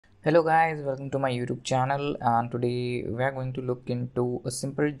Hello guys, welcome to my YouTube channel, and today we are going to look into a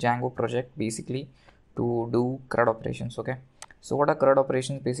simple Django project basically to do CRUD operations. Okay, so what are CRUD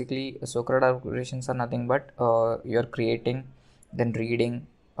operations basically? So CRUD operations are nothing but you're creating, then reading,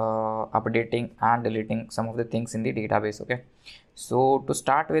 updating and deleting some of the things in the database. Okay, so to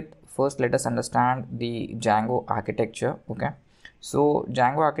start with, first let us understand the Django architecture. Okay, so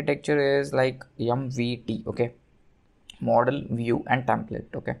Django architecture is like MVT. Okay, model, view and template.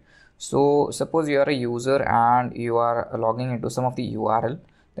 Okay, so suppose you are a user and you are logging into some of the URL,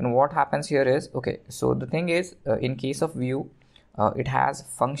 then what happens here is, okay, so the thing is, in case of view, it has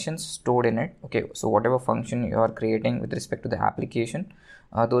functions stored in it. Okay, so whatever function you are creating with respect to the application,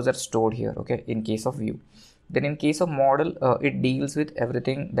 those are stored here. Okay, in case of view. Then in case of model, it deals with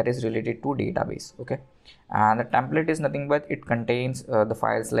everything that is related to database. Okay, and the template is nothing but it contains the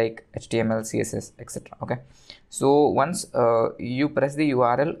files like HTML, CSS, etc. Okay, so once you press the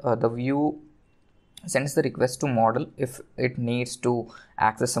URL, the view sends the request to model if it needs to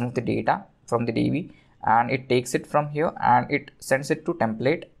access some of the data from the DB, and it takes it from here and it sends it to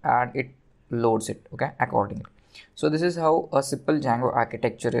template and it loads it, okay, accordingly. So this is how a simple Django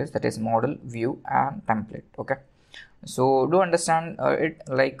architecture is, that is model, view and template. Okay, so do understand it,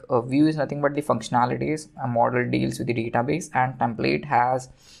 like a view is nothing but the functionalities, a model deals with the database, and template has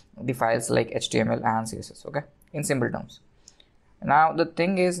the files like HTML and CSS. Okay, in simple terms. Now the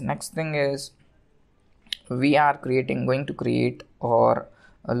thing is, next thing is, we are going to create or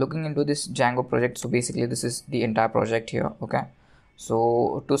looking into this Django project. So basically this is the entire project here. Okay,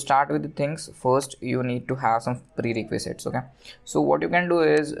 so to start with the things, first you need to have some prerequisites. Okay, so what you can do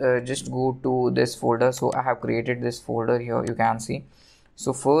is just go to this folder. So I have created this folder here, you can see.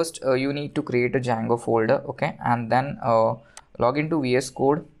 So first you need to create a Django folder. Okay, and then log into VS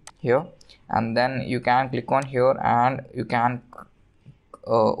Code here, and then you can click on here and you can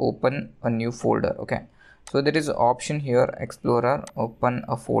open a new folder. Okay, so there is an option here, Explorer, open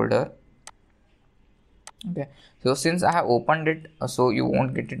a folder. Okay, so since I have opened it, so you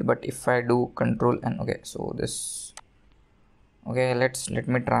won't get it, but if I do Control and okay, so this, okay, let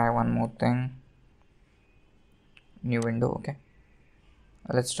me try one more thing, new window. Okay,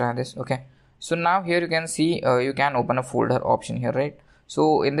 let's try this. Okay, so now here you can see you can open a folder option here, right?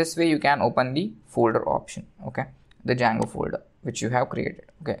 So in this way you can open the folder option. Okay, the Django folder which you have created.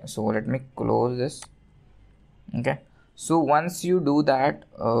 Okay, so let me close this. Okay, so once you do that,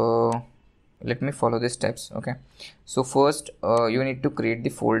 let me follow the steps. Okay, so first you need to create the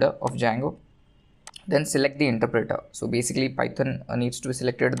folder of Django, then select the interpreter. So basically Python needs to be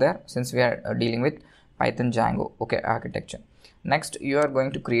selected there since we are dealing with Python Django, okay, architecture. Next you are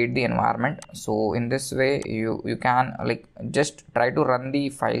going to create the environment. So in this way you can like just try to run the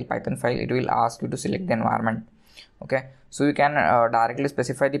file, Python file. It will ask you to select the environment. Okay, so you can directly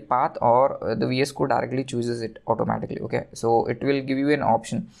specify the path, or the VS Code directly chooses it automatically. Okay, so it will give you an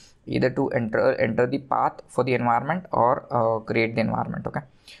option either to enter the path for the environment or create the environment. Okay,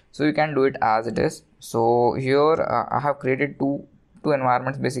 so you can do it as it is. So here I have created two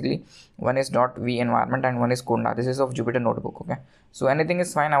environments basically. One is .v environment and one is Conda. This is of Jupyter Notebook. Okay, so anything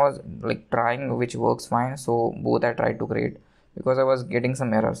is fine. I was like trying which works fine, so both I tried to create because I was getting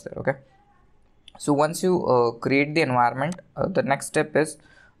some errors there. Okay, so once you create the environment, the next step is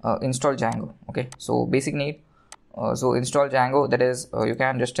install Django. Okay, so basic need, so install Django, that is you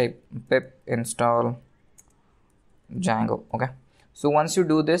can just type pip install Django. Okay, so once you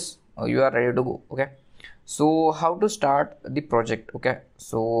do this, you are ready to go. Okay, so how to start the project? Okay,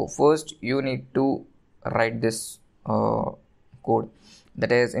 so first you need to write this code,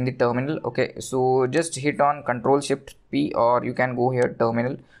 that is in the terminal. Okay, so just hit on Control Shift P, or you can go here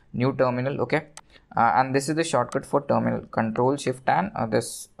terminal, new terminal. Okay, and this is the shortcut for terminal, Control Shift and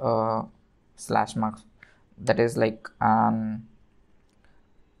this slash marks, that is like comma.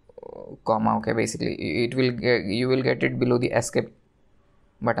 Okay, basically it will get, you will get it below the escape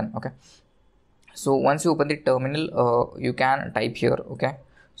button. Okay, so once you open the terminal, you can type here. Okay,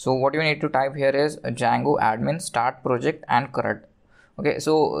 so what you need to type here is Django admin start project and CRUD. Okay,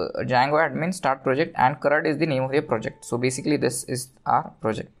 so Django admin start project and CRUD is the name of the project. So basically this is our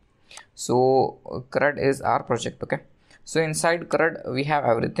project. So CRUD is our project. Okay, so inside CRUD we have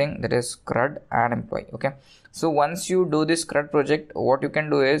everything, that is CRUD and employee. Okay, so once you do this CRUD project, what you can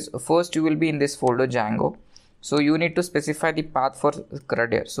do is first you will be in this folder Django. So you need to specify the path for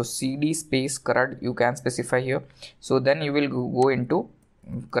CRUD here. So cd space CRUD you can specify here. So then you will go into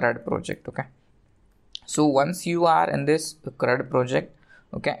CRUD project. Okay, so once you are in this CRUD project,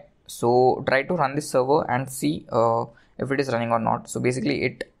 okay, so try to run this server and see if it is running or not. So basically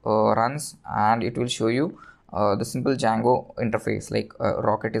it runs and it will show you the simple Django interface, like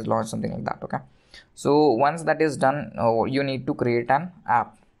rocket is launched, something like that. Okay, so once that is done, you need to create an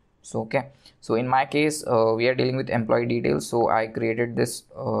app. So okay, so in my case, we are dealing with employee details, so I created this,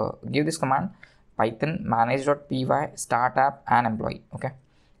 give this command python manage.py start app and employee. Okay,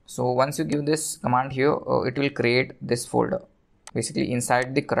 so once you give this command here, it will create this folder. Basically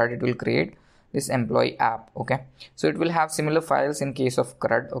inside the CRUD it will create this employee app. Okay, so it will have similar files in case of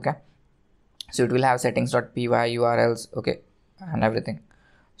CRUD. Okay, so it will have settings.py, urls, okay, and everything.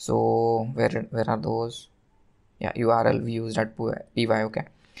 So where are those? Yeah, url views.py. Okay,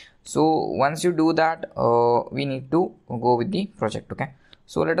 so once you do that, we need to go with the project. Okay,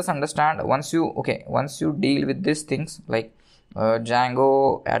 so let us understand. Once you deal with these things like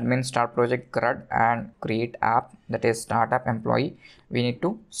Django admin start project CRUD and create app, that is startup employee, we need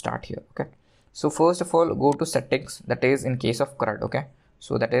to start here. Okay, so first of all, go to settings, that is in case of CRUD. Okay,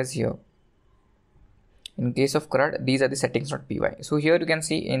 so that is here. In case of CRUD, these are the settings.py. So here you can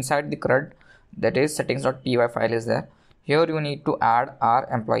see inside the CRUD, that is settings.py file is there. Here you need to add our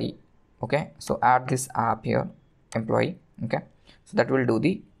employee. Okay, so add this app here, employee. Okay, so that will do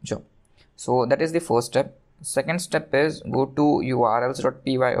the job. So that is the first step. Second step is go to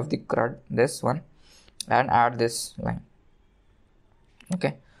urls.py of the CRUD, this one, and add this line.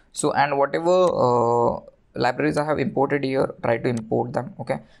 Okay, so and whatever libraries I have imported here, try to import them.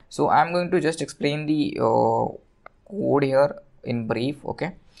 Okay, so I'm going to just explain the code here in brief.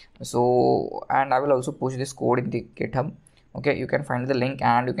 Okay, so and I will also push this code in the GitHub. Okay, you can find the link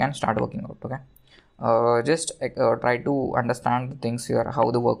and you can start working out. Okay, just try to understand the things here,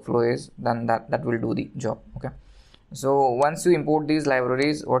 how the workflow is, then that will do the job. Okay, so once you import these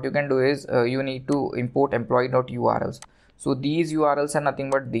libraries, what you can do is you need to import employee.urls. So these urls are nothing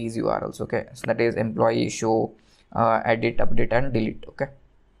but these urls. Okay, so that is employee, show, edit, update and delete. Okay,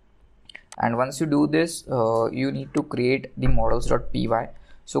 and once you do this, you need to create the models.py.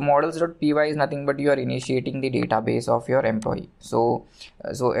 So models.py is nothing but you are initiating the database of your employee. So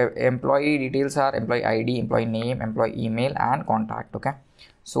employee details are employee ID, employee name, employee email and contact. Okay,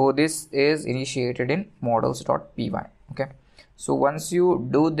 so this is initiated in models.py. Okay, so once you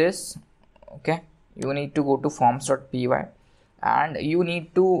do this, okay, you need to go to forms.py and you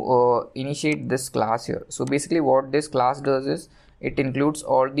need to initiate this class here. So basically what this class does is it includes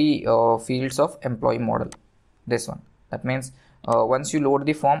all the fields of employee model, this one. That means once you load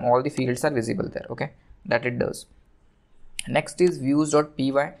the form, all the fields are visible there. Okay, that it does. Next is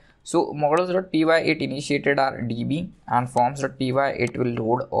views.py. So models.py, it initiated our db, and forms.py, it will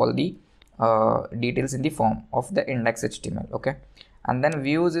load all the details in the form of the index.html. Okay, and then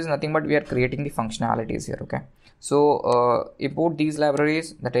views is nothing but we are creating the functionalities here. Okay, so import these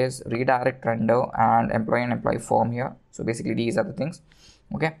libraries, that is redirect, render and employee form here. So basically these are the things.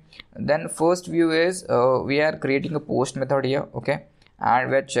 Okay, then first view is we are creating a post method here. Okay, and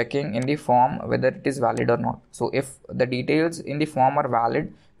we're checking in the form whether it is valid or not. So if the details in the form are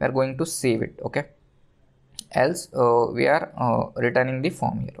valid, we are going to save it. Okay, else we are returning the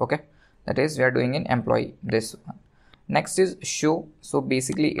form here. Okay, that is we are doing in employee, this one. Next is show. So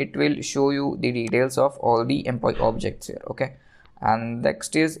basically it will show you the details of all the employee objects here. Okay, and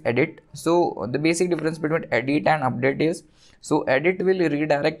next is edit. So the basic difference between edit and update is, so edit will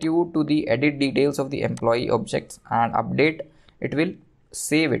redirect you to the edit details of the employee objects, and update, it will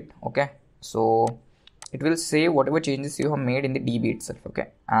save it. Okay, so it will save whatever changes you have made in the db itself. Okay,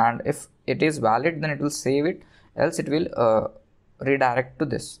 and if it is valid, then it will save it, else it will redirect to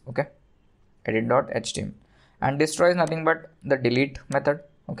this. Okay, edit.html. And destroy is nothing but the delete method.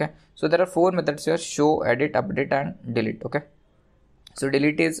 Okay, so there are 4 methods here: show, edit, update and delete. Okay, so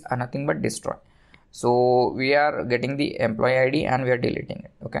delete is nothing but destroy. So we are getting the employee ID and we are deleting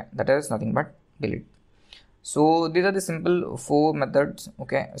it. Okay, that is nothing but delete. So these are the simple 4 methods.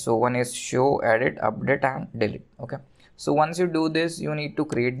 Okay, so one is show, edit, update and delete. Okay, so once you do this, you need to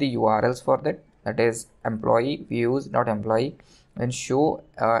create the urls for that, that is employee views.employee, then show,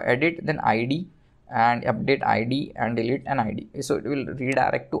 edit, then id, and update id and delete an id. So it will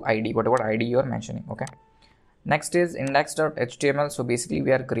redirect to id, whatever id you are mentioning. Okay, next is index.html. So basically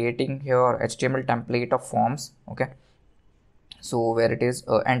we are creating here html template of forms. Okay, so where it is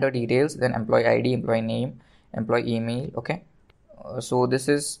enter details, then employee id, employee name, employee email. Okay, so this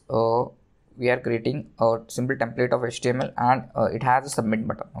is we are creating a simple template of html, and it has a submit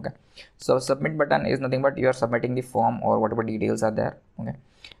button. Okay, so submit button is nothing but you are submitting the form or whatever details are there. Okay,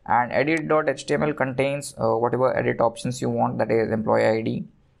 and edit.html contains whatever edit options you want, that is employee id,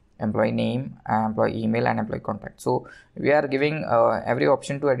 employee name, employee email and employee contact. So we are giving every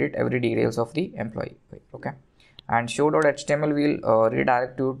option to edit every details of the employee. Okay, and show.html will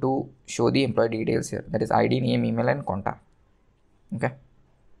redirect you to show the employee details here, that is ID, name, email and contact. Okay,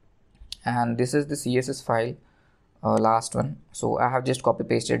 and this is the CSS file, last one. So I have just copy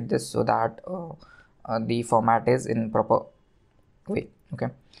pasted this so that the format is in proper way. Okay,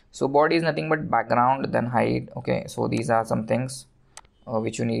 so body is nothing but background, then height. Okay, so these are some things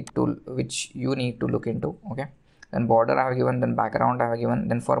which you need to look into. Okay, then border I have given, then background I have given,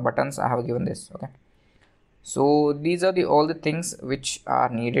 then for buttons I have given this. Okay, so these are all the things which are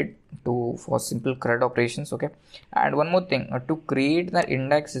needed for simple CRUD operations. Okay, and one more thing, to create the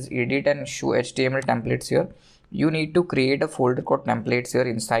index is edit and show HTML templates here, you need to create a folder called templates here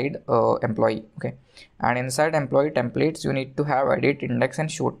inside employee. Okay, and inside employee templates you need to have edit, index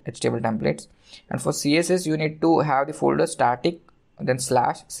and show HTML templates, and for CSS you need to have the folder static then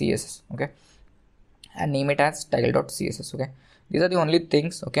 /CSS. Okay, and name it as style.css. Okay, these are the only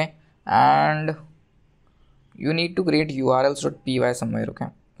things. Okay, and you need to create urls.py somewhere. Okay,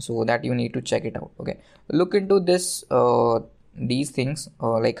 so that you need to check it out. Okay, look into this these things,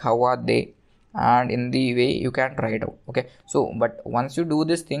 like how are they, and in the way you can try it out. Okay, so but once you do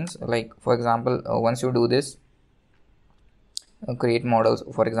these things, like for example, once you do this, create models,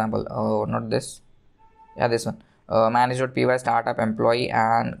 for example, not this, yeah, this one, manage.py, startup, employee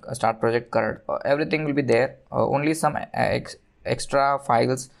and start project CRUD, everything will be there. Only some extra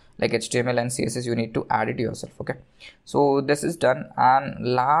files like HTML and CSS you need to add it yourself. Okay, so this is done, and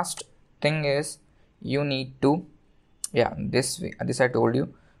last thing is you need to, yeah, this I told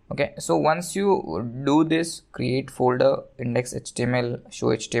you. Okay, so once you do this, create folder, index HTML, show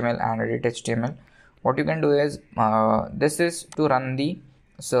HTML and edit HTML, what you can do is this is to run the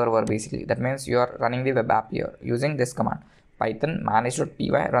server basically. That means you are running the web app here using this command, python manage.py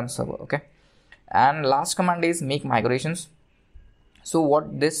run server. Okay, and last command is make migrations. So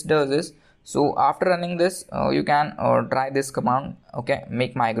what this does is, so after running this, you can try this command. Okay,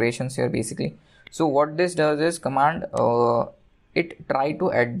 make migrations here basically. So what this does is command, it try to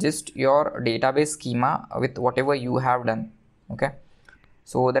adjust your database schema with whatever you have done. Okay,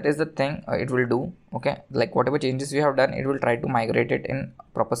 so that is the thing it will do. Okay, like whatever changes you have done, it will try to migrate it in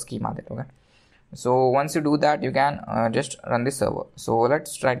proper schema there. Okay, so once you do that, you can just run the server. So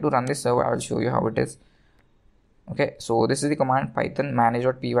let's try to run this server. I will show you how it is. Okay, so this is the command, python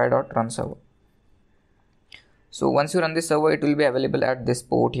manage.py.run server. So once you run this server, it will be available at this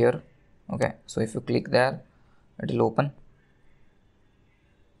port here. Okay, so if you click there, it will open.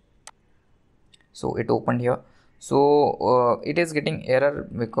 So it opened here. So it is getting error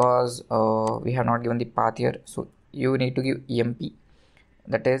because we have not given the path here. So you need to give emp,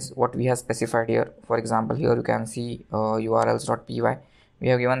 that is what we have specified here. For example, here you can see urls.py, we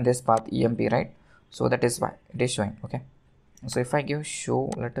have given this path emp, right? So that is why it is showing. Okay, so if I give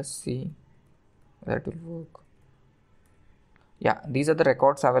show, let us see whether it will work. Yeah, these are the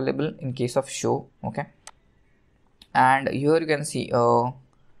records available in case of show. Okay, and here you can see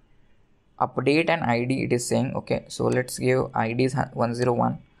update and ID it is saying. Okay, so let's give ID is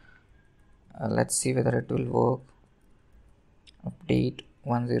 101. Let's see whether it will work. Update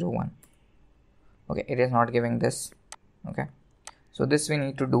 101. Okay, it is not giving this. Okay, so this we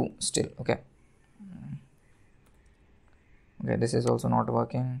need to do still. Okay, okay, this is also not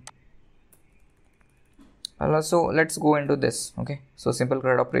working. So let's go into this. Okay, so simple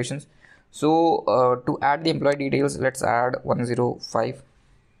CRUD operations. So to add the employee details, let's add 105.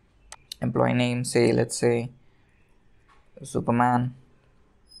 Employee name, say, let's say Superman.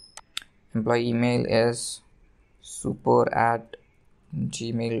 Employee email is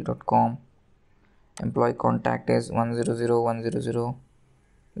super@gmail.com. Employee contact is 100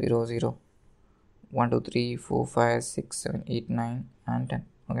 1 2 3 4 5 6 7 8 9 and 10.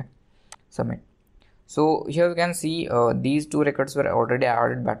 Okay, submit. So here you can see these two records were already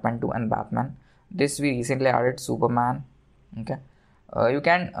added, Batman 2 and Batman. This we recently added Superman. Okay, you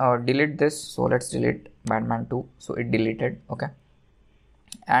can delete this. So let's delete Batman 2. So it deleted. Okay,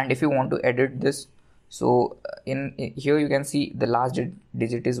 and if you want to edit this, so in here you can see the last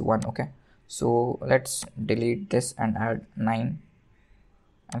digit is 1. Okay, so let's delete this and add 9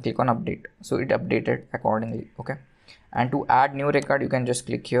 and click on update. So it updated accordingly. Okay, and to add new record, you can just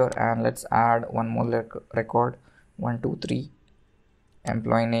click here and let's add one more record, 1 2 3.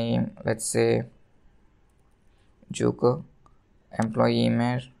 Employee name, let's say Joker. Employee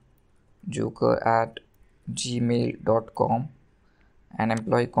email, joker@gmail.com. and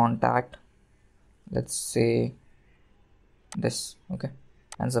employee contact, let's say this. Okay,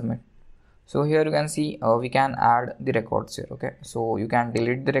 and submit. So here you can see we can add the records here. Okay, so you can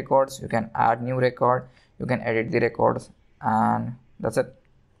delete the records, you can add new record, you can edit the records, and that's it.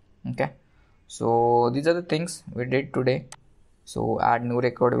 Okay, So these are the things we did today. So add new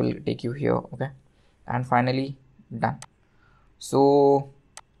record will take you here. Okay, and finally done. So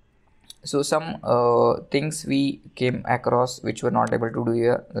some things we came across which were not able to do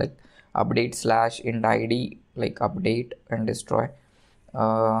here, like update slash int id, like update and destroy.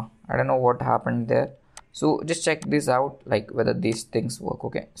 I don't know what happened there. So just check this out, like whether these things work.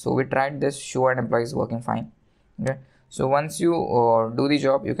 Okay, so we tried this, show and employee is working fine. Okay, so once you do the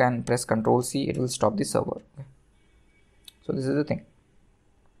job, you can press Ctrl C, it will stop the server. Okay, so this is the thing.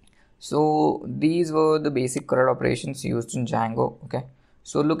 So these were the basic CRUD operations used in Django. Okay,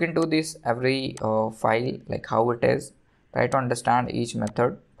 so look into this every file, like how it is. Try to understand each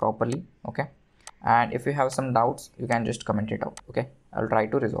method properly. Okay, and if you have some doubts, you can just comment it out. Okay, I'll try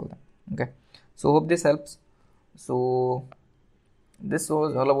to resolve them. Okay, so hope this helps. So this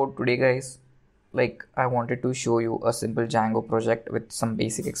was all about today, guys. Like, I wanted to show you a simple Django project with some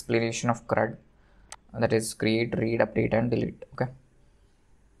basic explanation of CRUD, that is create, read, update and delete. Okay,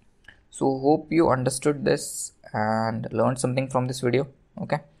 so hope you understood this and learned something from this video.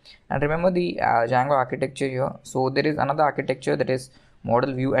 Okay, and remember the Django architecture here. So there is another architecture, that is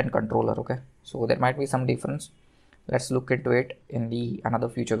model view and controller. Okay, so there might be some difference. Let's look into it in the another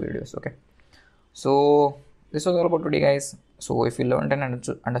future videos. Okay, so this was all about today, guys. So if you learned and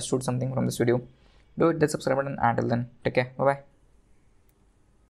understood something from this video, do hit the subscribe button. Until then, take care. Bye bye.